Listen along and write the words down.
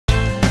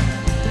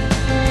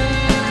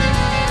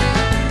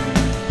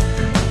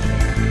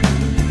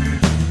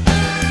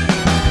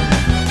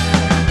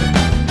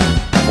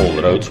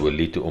roads will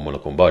lead to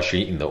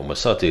Omugulugwombashe in the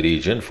Omusati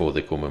Region for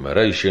the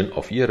commemoration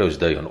of Heroes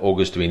Day on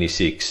August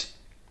 26.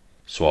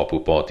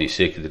 Swapo-Party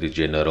Secretary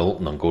General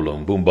Nangolo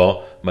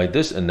Mbumba made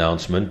this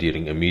announcement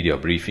during a media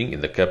briefing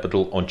in the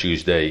capital on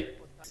Tuesday.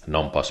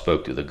 NAMPA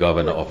spoke to the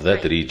governor of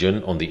that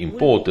region on the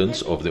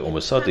importance of the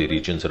Omusati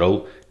region's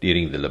role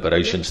during the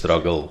liberation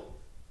struggle.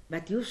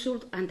 But you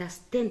should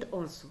understand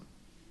also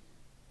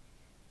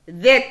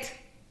that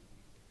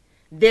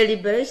the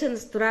liberation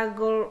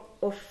struggle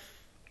of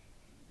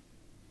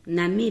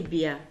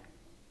Namibia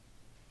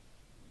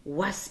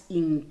was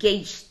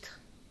engaged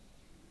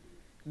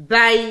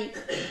by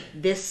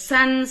the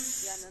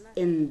sons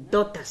and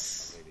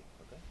daughters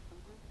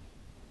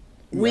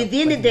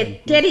within the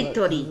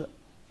territory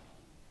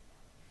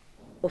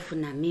of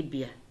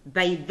Namibia,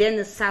 by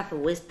then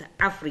Southwest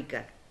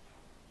Africa.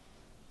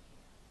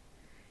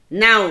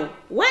 Now,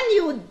 when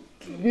you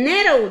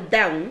narrow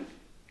down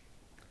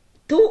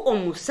to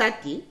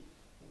Omusati,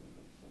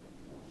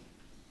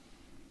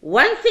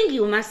 one thing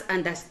you must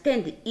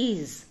understand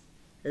is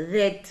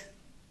that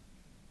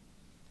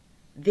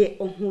the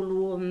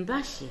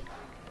Omugulugwombashe,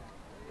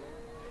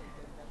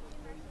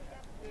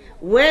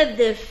 where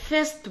the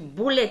first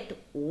bullet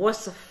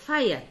was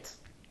fired,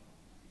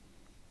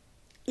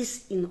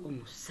 is in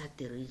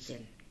Omusati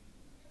region.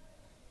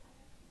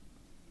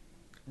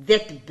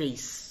 That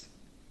base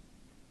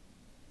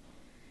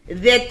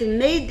that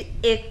made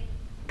a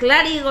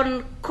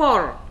clarion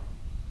call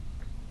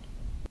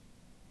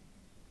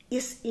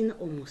is in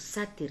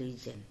Omusati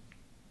region.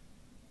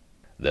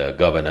 The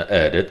governor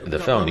added the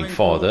founding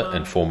father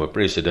and former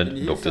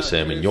president, Dr.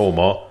 Sam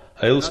Nyoma,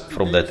 hails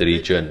from that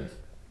region.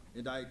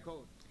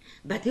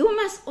 But you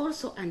must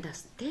also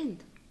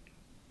understand,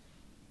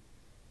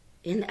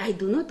 and I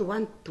do not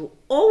want to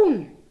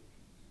own,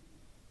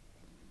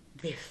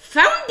 the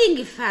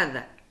founding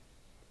father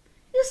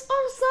is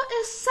also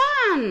a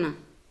son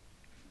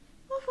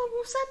of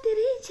Omusati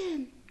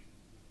region.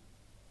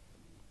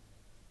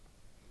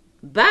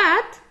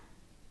 But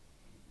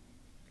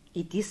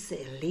it is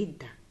a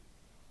leader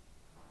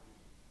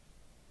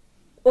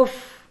of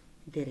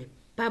the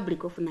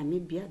Republic of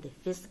Namibia, the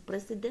first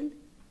president.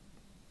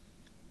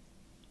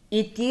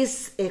 It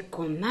is a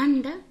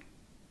commander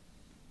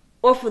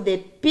of the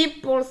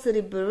People's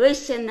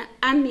Liberation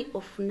Army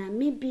of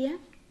Namibia.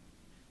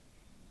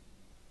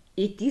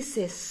 It is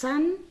a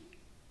son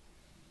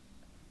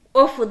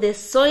of the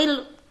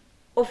soil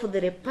of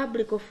the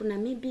Republic of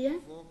Namibia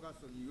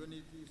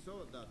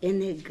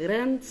and a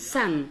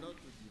grandson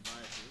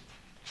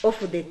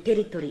of the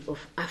territory of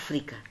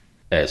Africa.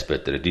 As per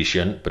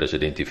tradition,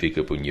 President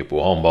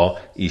Mbumba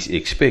is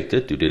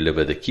expected to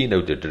deliver the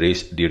keynote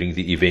address during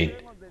the event,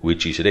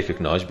 which is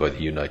recognized by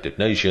the United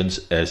Nations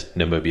as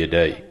Namibia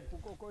Day.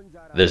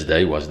 This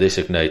day was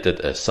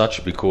designated as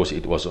such because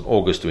it was on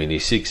August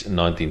 26,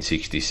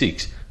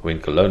 1966,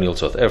 when colonial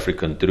South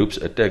African troops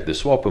attacked the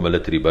Swapo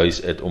military base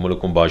at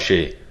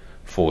Omugulugwombashe,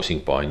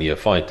 forcing pioneer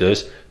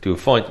fighters to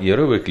fight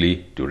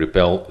heroically to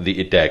repel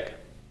the attack.